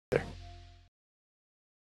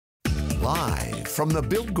Live from the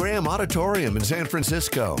Bill Graham Auditorium in San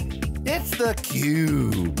Francisco, it's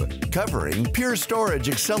theCUBE, covering Pure Storage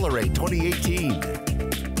Accelerate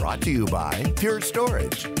 2018. Brought to you by Pure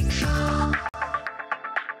Storage.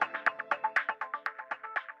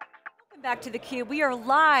 Back to theCUBE. We are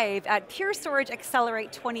live at Pure Storage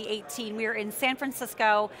Accelerate 2018. We are in San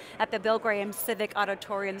Francisco at the Bill Graham Civic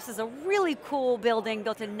Auditorium. This is a really cool building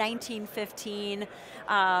built in 1915.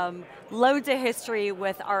 Loads of history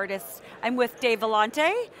with artists. I'm with Dave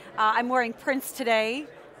Vellante. I'm wearing Prince today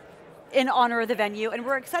in honor of the venue, and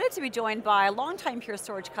we're excited to be joined by a longtime Pure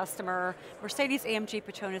Storage customer, Mercedes-AMG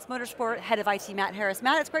Petronas Motorsport, head of IT, Matt Harris.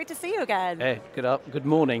 Matt, it's great to see you again. Hey, good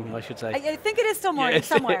morning, I should say. I think it is still morning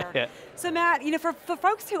somewhere. Yeah. So Matt, for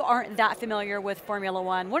folks who aren't that familiar with Formula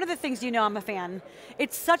One, one of the things I'm a fan,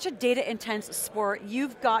 it's such a data-intense sport.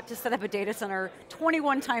 You've got to set up a data center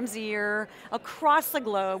 21 times a year across the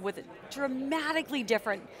globe with dramatically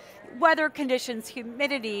different weather conditions,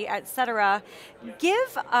 humidity, et cetera.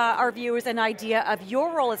 Give our viewers an idea of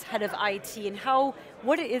your role as head of IT and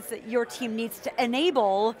what it is that your team needs to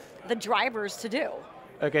enable the drivers to do.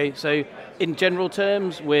 Okay, so in general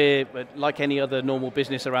terms, we're like any other normal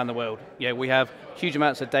business around the world. Yeah, we have huge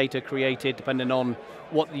amounts of data created depending on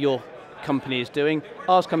what your company is doing.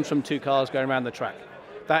 Ours comes from 2 cars going around the track.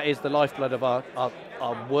 That is the lifeblood of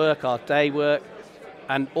our work, our day work,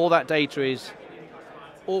 and all that data is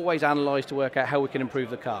always analysed to work out how we can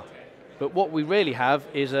improve the car. But what we really have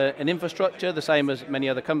is an infrastructure, the same as many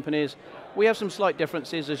other companies. We have some slight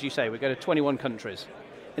differences, as you say. We go to 21 countries.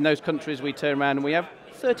 In those countries we turn around and we have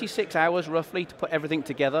 36 hours roughly to put everything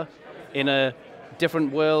together in a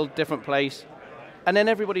different world, different place. And then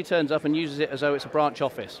everybody turns up and uses it as though it's a branch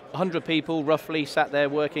office. 100 people roughly sat there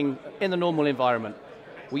working in the normal environment.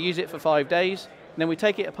 We use it for 5 days, and then we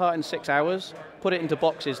take it apart in 6 hours, put it into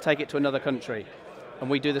boxes, take it to another country. And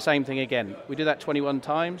we do the same thing again. We do that 21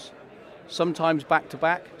 times, sometimes back to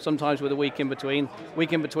back, sometimes with a week in between.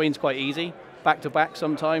 Week in between's quite easy. Back to back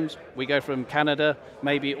sometimes. We go from Canada,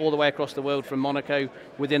 maybe all the way across the world from Monaco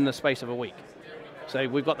within the space of a week. So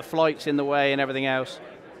we've got the flights in the way and everything else.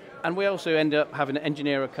 And we also end up having to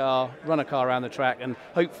engineer a car, run a car around the track, and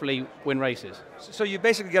hopefully win races. So you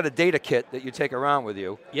basically got a data kit that you take around with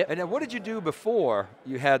you. Yep. And then what did you do before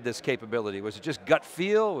you had this capability? Was it just gut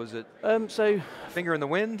feel? Was it finger in the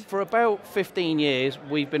wind? For about 15 years,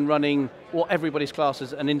 we've been running what everybody's class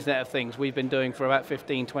as an Internet of Things. We've been doing for about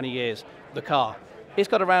 15, 20 years, the car. It's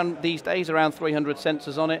got these days, around 300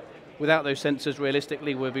 sensors on it. Without those sensors,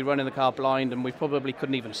 realistically, we'll be running the car blind and we probably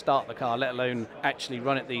couldn't even start the car, let alone actually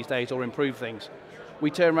run it these days or improve things. We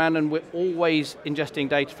turn around and we're always ingesting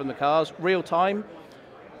data from the cars, real time.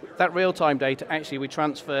 That real-time data, actually, we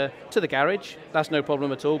transfer to the garage. That's no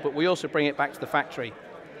problem at all, but we also bring it back to the factory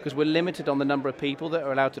because we're limited on the number of people that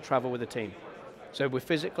are allowed to travel with the team. So we're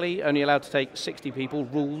physically only allowed to take 60 people.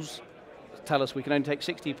 Rules tell us we can only take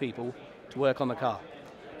 60 people to work on the car.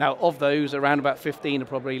 Now, of those, around about 15 are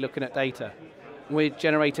probably looking at data. We're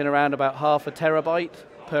generating around about 0.5 terabyte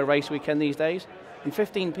per race weekend these days. And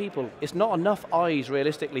 15 people, it's not enough eyes,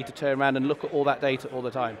 realistically, to turn around and look at all that data all the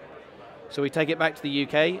time. So we take it back to the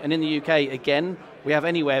UK, and in the UK, again, we have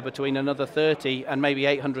anywhere between another 30 and maybe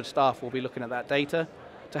 800 staff will be looking at that data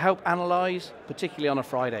to help analyze, particularly on a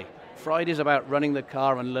Friday. Friday's about running the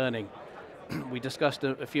car and learning. We discussed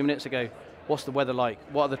a few minutes ago, what's the weather like?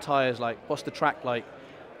 What are the tires like? What's the track like?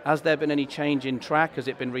 Has there been any change in track? Has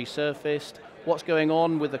it been resurfaced? What's going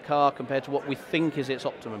on with the car compared to what we think is its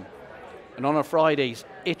optimum? And on a Friday's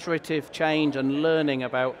iterative change and learning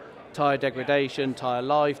about tire degradation, tire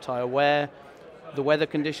life, tire wear, the weather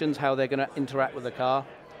conditions, how they're going to interact with the car,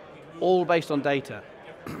 all based on data.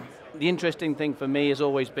 The interesting thing for me has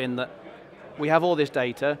always been that we have all this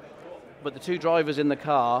data, but the 2 drivers in the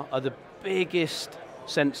car are the biggest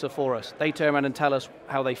sensor for us. They turn around and tell us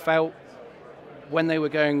how they felt, when they were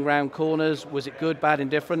going around corners, was it good, bad,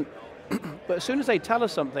 indifferent? But as soon as they tell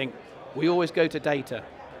us something, we always go to data.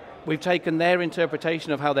 We've taken their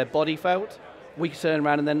interpretation of how their body felt, we turn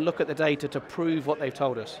around and then look at the data to prove what they've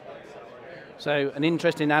told us. So an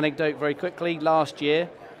interesting anecdote very quickly, last year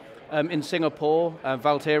in Singapore,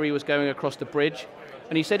 Valtteri was going across the bridge,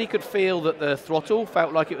 and he said he could feel that the throttle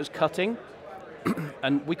felt like it was cutting,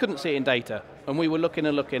 and we couldn't see it in data. And we were looking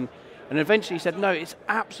and looking, and eventually he said, no, it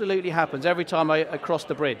absolutely happens every time I cross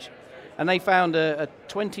the bridge. And they found a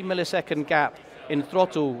 20 millisecond gap in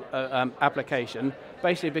throttle application,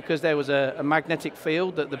 basically because there was a magnetic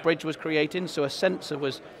field that the bridge was creating, so a sensor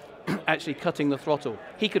was actually cutting the throttle.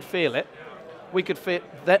 He could feel it, we could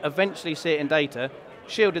eventually see it in data,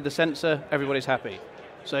 shielded the sensor, everybody's happy.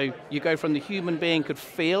 So you go from the human being could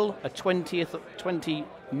feel a 20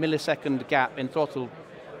 millisecond gap in throttle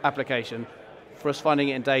application for us finding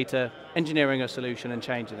it in data, engineering a solution and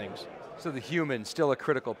changing things. So the human's still a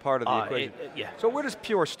critical part of the equation. Yeah. So where does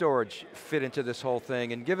Pure Storage fit into this whole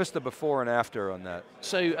thing? And give us the before and after on that.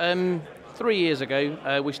 So 3 years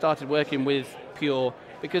ago, we started working with Pure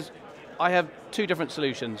because I have two different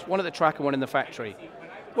solutions, one at the track and one in the factory.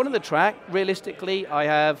 One at the track, realistically, I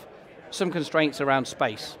have some constraints around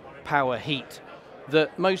space, power, heat,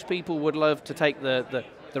 that most people would love to take the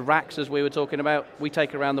racks, as we were talking about, we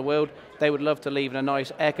take around the world. They would love to leave in a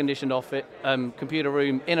nice air-conditioned office, computer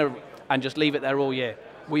room, and just leave it there all year.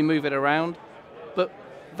 We move it around, but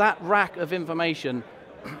that rack of information,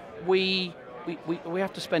 we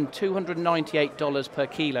have to spend $298 per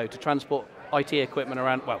kilo to transport IT equipment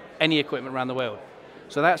around, well, any equipment around the world.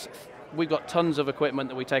 So we've got tons of equipment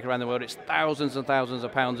that we take around the world. It's thousands and thousands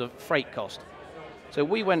of pounds of freight cost. So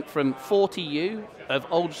we went from 40U of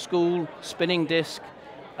old school spinning disk,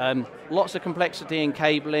 lots of complexity in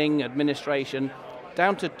cabling, administration,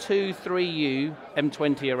 down to 2-3U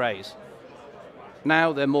M20 arrays.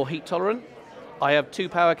 Now they're more heat tolerant. I have 2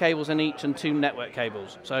 power cables in each and 2 network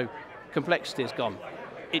cables. So complexity is gone.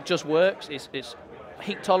 It just works, it's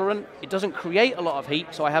heat tolerant. It doesn't create a lot of heat,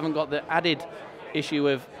 so I haven't got the added issue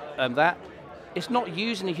of that. It's not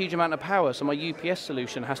using a huge amount of power, so my UPS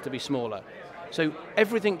solution has to be smaller. So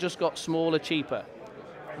everything just got smaller, cheaper.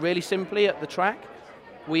 Really simply at the track,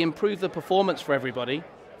 we improved the performance for everybody.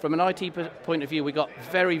 From an IT point of view, we got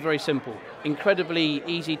very, very simple, incredibly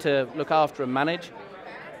easy to look after and manage,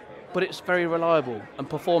 but it's very reliable and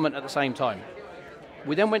performant at the same time.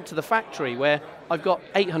 We then went to the factory where I've got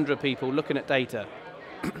 800 people looking at data.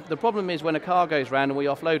 The problem is when a car goes around and we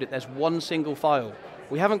offload it, there's one single file.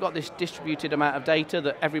 We haven't got this distributed amount of data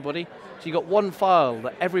that everybody, so you've got one file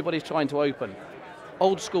that everybody's trying to open.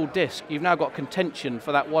 Old school disk, you've now got contention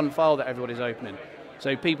for that one file that everybody's opening.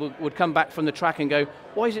 So people would come back from the track and go,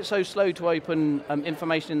 why is it so slow to open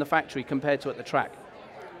information in the factory compared to at the track?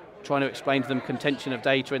 Trying to explain to them contention of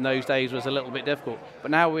data in those days was a little bit difficult.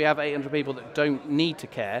 But now we have 800 people that don't need to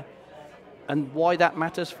care, and why that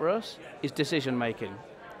matters for us is decision making.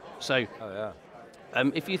 So,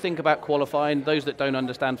 if you think about qualifying, those that don't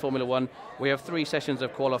understand Formula One, we have 3 sessions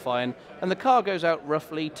of qualifying, and the car goes out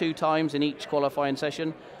roughly 2 times in each qualifying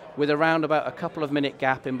session, with around about a couple of minute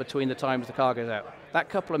gap in between the times the car goes out. That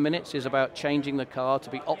couple of minutes is about changing the car to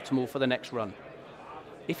be optimal for the next run.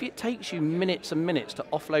 If it takes you minutes and minutes to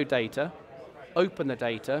offload data, open the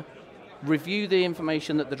data, review the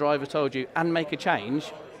information that the driver told you, and make a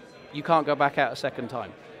change, you can't go back out a second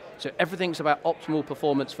time. So everything's about optimal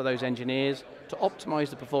performance for those engineers to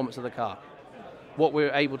optimize the performance of the car. What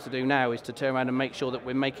we're able to do now is to turn around and make sure that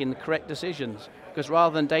we're making the correct decisions, because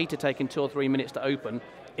rather than data taking 2 or 3 minutes to open,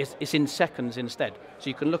 it's in seconds instead. So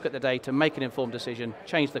you can look at the data, make an informed decision,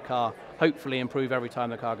 change the car, hopefully improve every time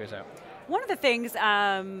the car goes out. One of the things,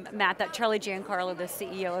 Matt, that Charlie Giancarlo, the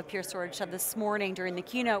CEO of Pure Storage, said this morning during the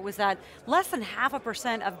keynote was that less than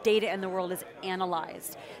 0.5% of data in the world is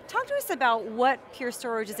analyzed. Talk to us about what Pure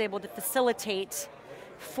Storage is able to facilitate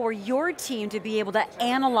for your team to be able to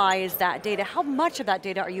analyze that data. How much of that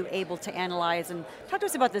data are you able to analyze? And talk to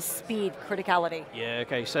us about the speed criticality. Yeah,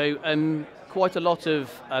 okay, so quite a lot of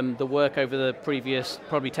the work over the previous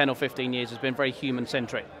probably 10 or 15 years has been very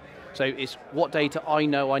human-centric. So it's what data I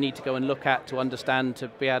know I need to go and look at to understand, to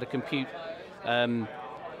be able to compute, to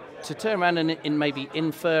turn around and maybe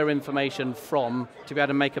infer information from, to be able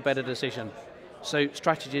to make a better decision. So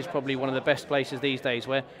strategy is probably one of the best places these days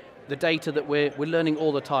where the data that we're learning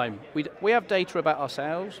all the time. We have data about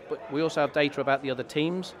ourselves, but we also have data about the other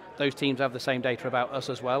teams. Those teams have the same data about us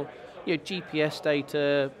as well. You know, GPS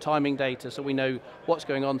data, timing data, so we know what's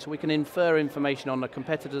going on, so we can infer information on the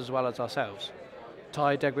competitors as well as ourselves.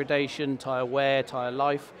 Tyre degradation, tyre wear, tyre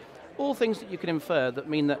life, all things that you can infer that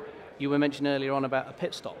mean that you were mentioning earlier on about a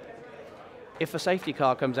pit stop. If a safety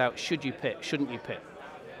car comes out, should you pit, shouldn't you pit?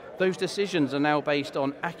 Those decisions are now based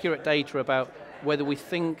on accurate data about whether we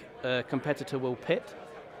think a competitor will pit,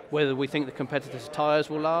 whether we think the competitor's tyres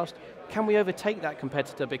will last. Can we overtake that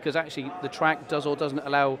competitor because actually the track does or doesn't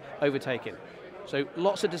allow overtaking? So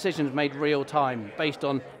lots of decisions made real time based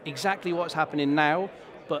on exactly what's happening now,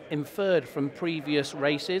 but inferred from previous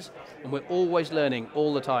races, and we're always learning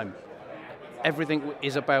all the time. Everything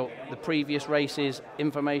is about the previous races,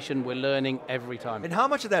 information, we're learning every time. And how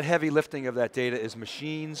much of that heavy lifting of that data is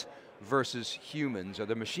machines versus humans? Are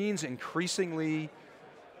the machines increasingly,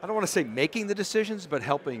 I don't want to say making the decisions, but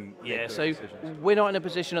helping make those decisions? We're not in a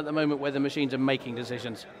position at the moment where the machines are making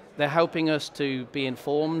decisions. They're helping us to be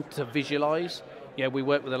informed, to visualize. Yeah, we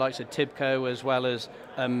work with the likes of Tibco as well as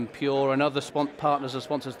Pure and other partners and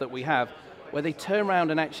sponsors that we have. where they turn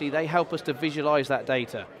around and actually they help us to visualize that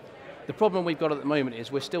data. The problem we've got at the moment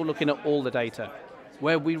is we're still looking at all the data.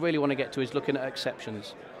 Where we really want to get to is looking at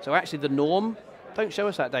exceptions. So actually the norm, don't show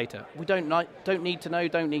us that data. We don't need to know,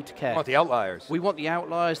 don't need to care. We want the outliers. We want the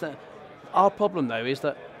outliers. Our problem though is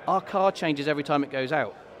that our car changes every time it goes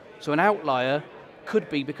out. So an outlier could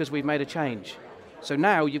be because we've made a change. So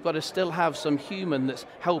now you've got to still have some human that's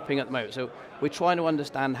helping at the moment. So we're trying to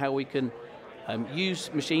understand how we can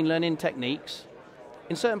use machine learning techniques.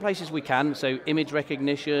 In certain places we can, so image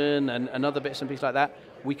recognition and other bits and pieces like that,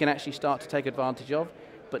 we can actually start to take advantage of.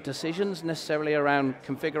 But decisions necessarily around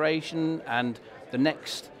configuration and the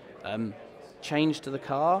next change to the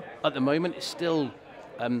car, at the moment it's still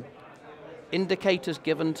indicators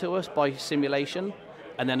given to us by simulation,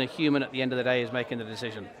 and then a human at the end of the day is making the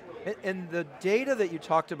decision. And the data that you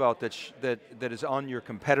talked about that is on your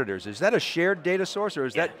competitors, is that a shared data source, or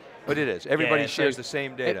is that, but it is, everybody shares the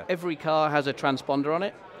same data? Every car has a transponder on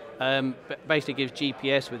it, basically gives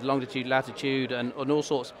GPS with longitude, latitude, and all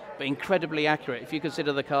sorts, but incredibly accurate. If you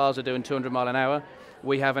consider the cars are doing 200 mile an hour,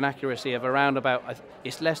 we have an accuracy of around about,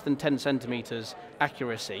 it's less than 10 centimeters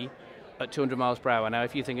accuracy at 200 miles per hour. Now,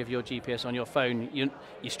 if you think of your GPS on your phone, you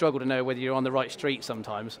struggle to know whether you're on the right street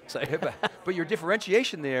sometimes. So. But your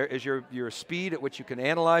differentiation there is your speed at which you can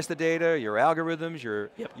analyze the data, your algorithms,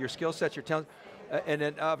 your skill sets, your talent. And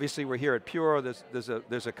then obviously we're here at Pure,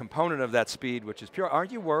 there's a component of that speed which is Pure.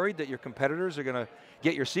 Aren't you worried that your competitors are going to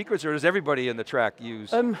get your secrets, or does everybody in the track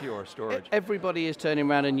use Pure storage? Everybody is turning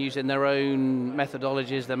around and using their own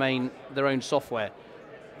methodologies, their own software.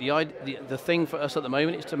 The thing for us at the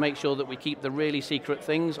moment is to make sure that we keep the really secret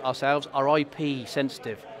things ourselves, our IP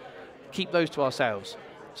sensitive. Keep those to ourselves.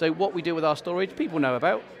 So what we do with our storage, people know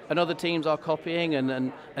about, and other teams are copying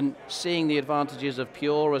and seeing the advantages of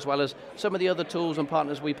Pure, as well as some of the other tools and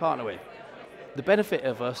partners we partner with. The benefit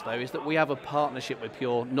of us, though, is that we have a partnership with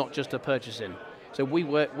Pure, not just a purchasing. So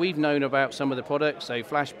we've known about some of the products, so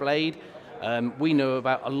FlashBlade, we knew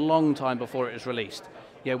about a long time before it was released.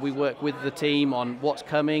 Yeah, we work with the team on what's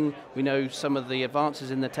coming. We know some of the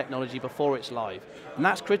advances in the technology before it's live. And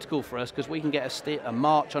that's critical for us because we can get a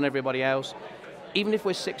march on everybody else. Even if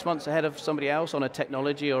we're 6 months ahead of somebody else on a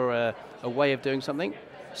technology or a way of doing something,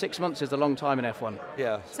 6 months is a long time in F1.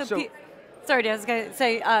 Yeah. Sorry, I was going to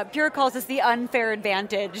say, Pure calls this the unfair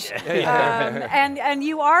advantage. And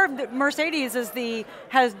you are, Mercedes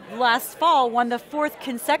has last fall won the 4th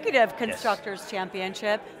consecutive Constructors'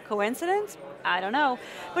 Championship. Coincidence? I don't know.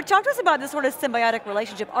 But talk to us about this sort of symbiotic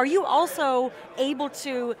relationship. Are you also able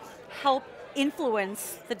to help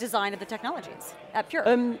influence the design of the technologies at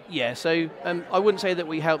Pure? Yeah, so I wouldn't say that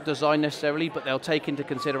we help design necessarily, but they'll take into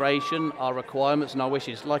consideration our requirements and our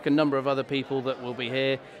wishes, like a number of other people that will be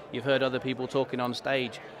here. You've heard other people talking on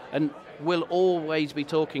stage. And we'll always be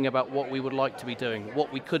talking about what we would like to be doing,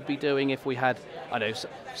 what we could be doing if we had, I don't know,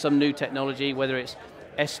 some new technology, whether it's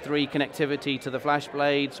S3 connectivity to the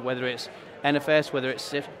FlashBlades, whether it's NFS, whether it's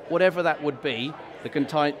SIF, whatever that would be, the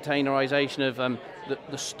containerization of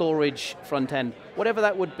the storage front end, whatever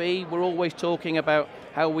that would be, we're always talking about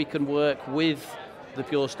how we can work with the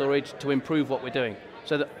Pure storage to improve what we're doing.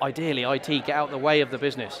 So that ideally IT get out of the way of the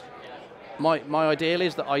business. My ideal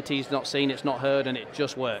is that IT is not seen, it's not heard, and it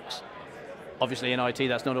just works. Obviously in IT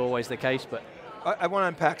that's not always the case, but I want to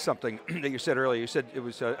unpack something that you said earlier. You said it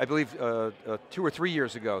was, I believe, 2 or 3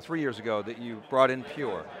 years ago, that you brought in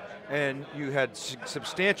Pure, and you had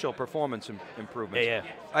substantial performance improvements. Yeah.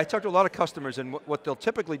 I talked to a lot of customers, and what they'll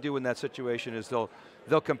typically do in that situation is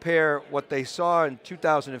they'll compare what they saw in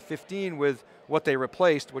 2015 with what they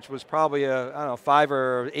replaced, which was probably a, I don't know, 5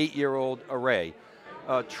 or 8 year old array.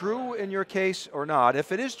 True in your case or not?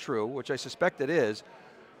 If it is true, which I suspect it is,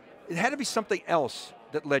 it had to be something else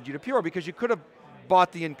that led you to Pure, because you could have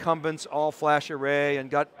bought the incumbents all flash array and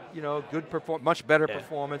got good much better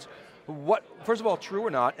performance. First of all, true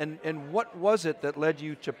or not, and what was it that led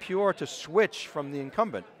you to Pure to switch from the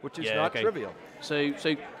incumbent, which is not trivial? So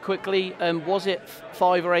quickly, was it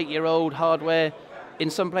 5 or 8 year old hardware? In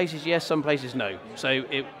some places yes, some places no. So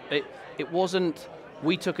it wasn't.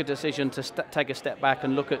 We took a decision to take a step back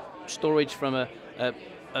and look at storage from a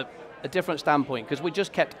different standpoint, because we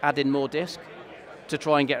just kept adding more disk to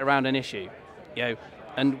try and get around an issue.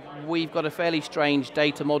 And we've got a fairly strange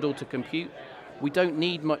data model to compute. We don't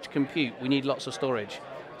need much compute, we need lots of storage.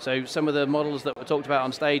 So some of the models that were talked about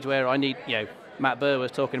on stage where I need, Matt Burr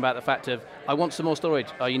was talking about the fact of, I want some more storage,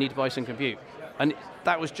 oh, you need to buy some compute. And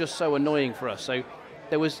that was just so annoying for us. So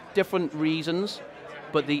there was different reasons,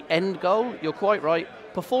 but the end goal, you're quite right,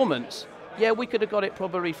 performance. Yeah, we could have got it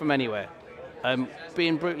probably from anywhere.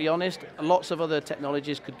 Being brutally honest, lots of other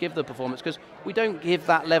technologies could give the performance, because we don't give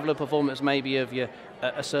that level of performance maybe of a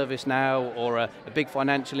ServiceNow or a big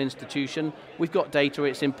financial institution. We've got data,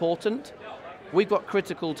 it's important. We've got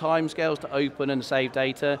critical timescales to open and save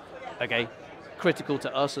data. Okay, critical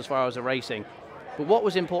to us as far as a racing. But what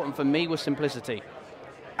was important for me was simplicity.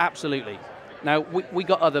 Absolutely. Now, we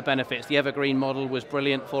got other benefits. The evergreen model was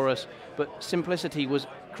brilliant for us, but simplicity was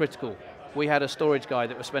critical. We had a storage guy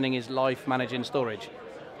that was spending his life managing storage.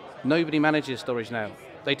 Nobody manages storage now.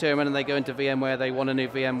 They turn around and they go into VMware, they want a new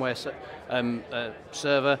VMware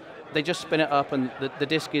server, they just spin it up and the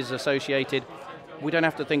disk is associated. We don't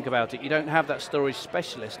have to think about it. You don't have that storage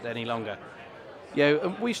specialist any longer.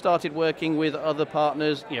 And we started working with other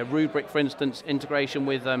partners, Rubrik, for instance, integration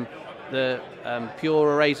with the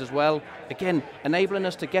Pure arrays as well. Again, enabling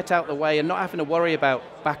us to get out the way and not having to worry about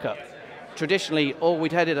backup. Traditionally,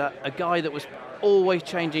 we'd had a guy that was always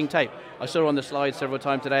changing tape. I saw on the slide several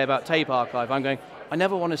times today about tape archive. I'm going, I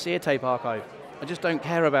never want to see a tape archive. I just don't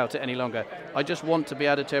care about it any longer. I just want to be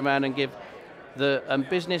able to turn around and give the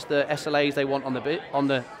business the SLAs they want on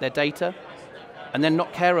their data, and then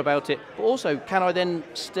not care about it. But also, can I then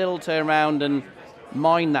still turn around and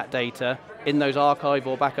mine that data in those archive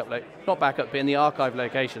or backup, not backup, but in the archive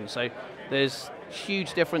locations. So there's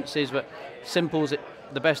huge differences, but simple's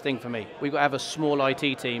the best thing for me. We've got to have a small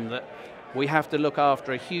IT team that we have to look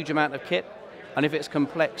after a huge amount of kit, and if it's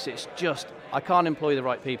complex, it's just, I can't employ the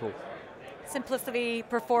right people. Simplicity,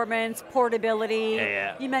 performance, portability.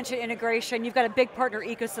 You mentioned integration. You've got a big partner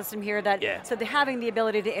ecosystem here so having the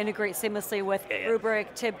ability to integrate seamlessly with Rubrik,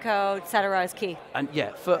 Tibco, et cetera is key. And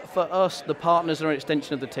for us, the partners are an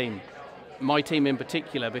extension of the team. My team in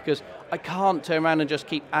particular, because I can't turn around and just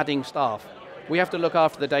keep adding staff. We have to look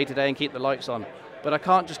after the day-to-day and keep the lights on. But I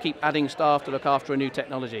can't just keep adding staff to look after a new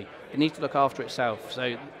technology. It needs to look after itself.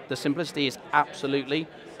 So the simplicity is absolutely.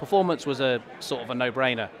 Performance was a sort of a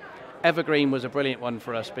no-brainer. Evergreen was a brilliant one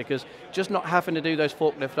for us because just not having to do those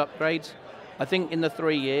forklift upgrades. I think in the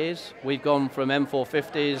 3 years, we've gone from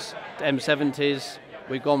M450s to M70s,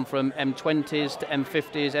 we've gone from M20s to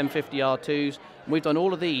M50s, M50R2s, and we've done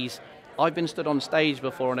all of these. I've been stood on stage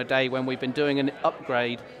before on a day when we've been doing an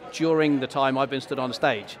upgrade during the time I've been stood on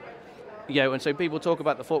stage. And so people talk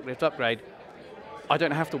about the forklift upgrade. I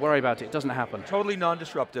don't have to worry about it. It doesn't happen. Totally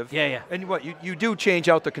non-disruptive. Yeah. And what, you do change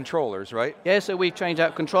out the controllers, right? Yeah, so we've changed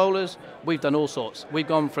out controllers. We've done all sorts. We've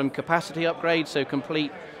gone from capacity upgrades, so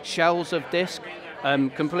complete shells of disk,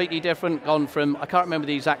 completely different, gone from, I can't remember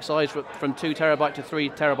the exact size, from 2 terabyte to 3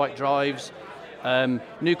 terabyte drives,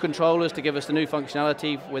 new controllers to give us the new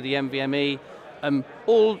functionality with the NVMe,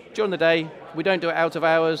 all during the day. We don't do it out of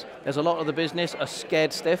hours. There's a lot of the business are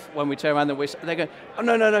scared stiff when we turn around and they go, oh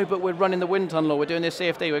no, but we're running the wind tunnel or we're doing this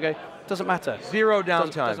CFD. We go, doesn't matter. Zero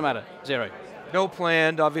downtime. Doesn't matter, zero. No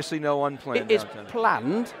planned, obviously no unplanned It's downtime.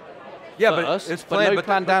 planned, but it's planned, but no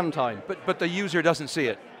planned downtime. But the user doesn't see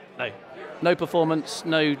it. No performance,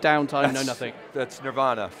 no downtime, no nothing. That's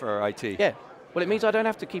nirvana for IT. Yeah, well it means I don't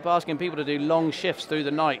have to keep asking people to do long shifts through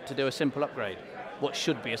the night to do a simple upgrade. What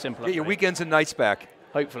should be a simple upgrade. Get your weekends and nights back.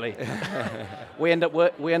 Hopefully. we end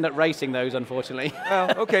up racing those, unfortunately.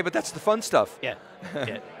 Well, okay, but that's the fun stuff. Yeah.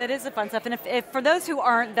 That is the fun stuff. And if for those who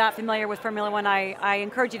aren't that familiar with Formula One, I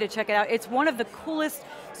encourage you to check it out. It's one of the coolest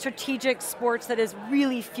strategic sports that is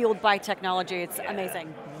really fueled by technology. It's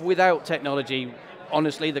amazing. Without technology,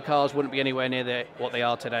 honestly, the cars wouldn't be anywhere near what they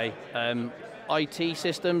are today. IT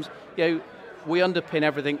systems, we underpin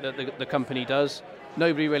everything that the company does.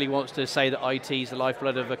 Nobody really wants to say that IT is the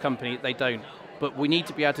lifeblood of a company. They don't. But we need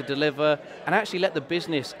to be able to deliver and actually let the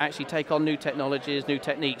business actually take on new technologies, new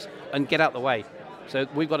techniques, and get out the way. So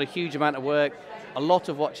we've got a huge amount of work. A lot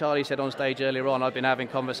of what Charlie said on stage earlier on, I've been having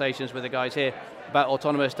conversations with the guys here about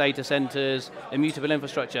autonomous data centers, immutable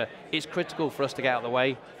infrastructure. It's critical for us to get out of the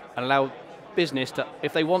way and allow business to,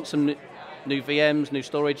 if they want some new VMs, new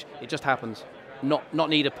storage, it just happens. Not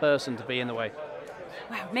need a person to be in the way.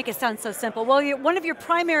 Wow, make it sound so simple. Well, one of your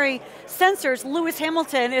primary sensors, Lewis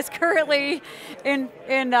Hamilton, is currently in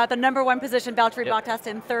the #1 position, Valtteri Bottas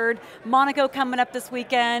in 3rd. Monaco coming up this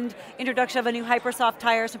weekend, introduction of a new Hypersoft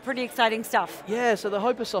tire, some pretty exciting stuff. Yeah, so the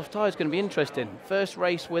Hypersoft tire is going to be interesting. First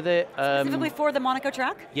race with it. Specifically for the Monaco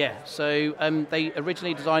track? Yeah, so they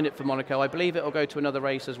originally designed it for Monaco. I believe it will go to another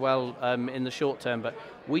race as well in the short term, but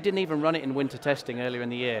we didn't even run it in winter testing earlier in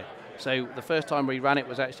the year. So the first time we ran it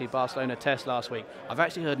was actually Barcelona test last week. I've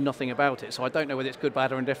actually heard nothing about it, so I don't know whether it's good,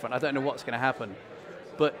 bad, or indifferent. I don't know what's going to happen.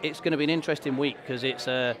 But it's going to be an interesting week because it's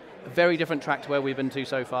a very different track to where we've been to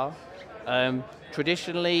so far.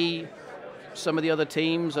 Traditionally, some of the other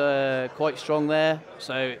teams are quite strong there,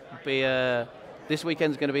 so it'd be a this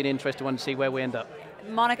weekend's going to be an interesting one to see where we end up.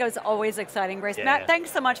 Monaco is always exciting, Grace. Yeah. Matt,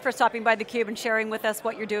 thanks so much for stopping by theCUBE and sharing with us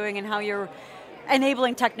what you're doing and how you're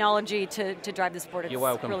enabling technology to drive the sport. It's You're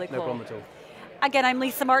welcome, really cool. no problem at all. Again, I'm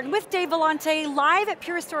Lisa Martin with Dave Vellante, live at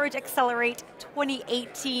Pure Storage Accelerate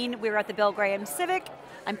 2018. We're at the Bill Graham Civic.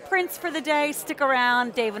 I'm Prince for the day, stick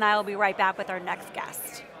around. Dave and I will be right back with our next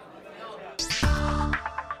guest.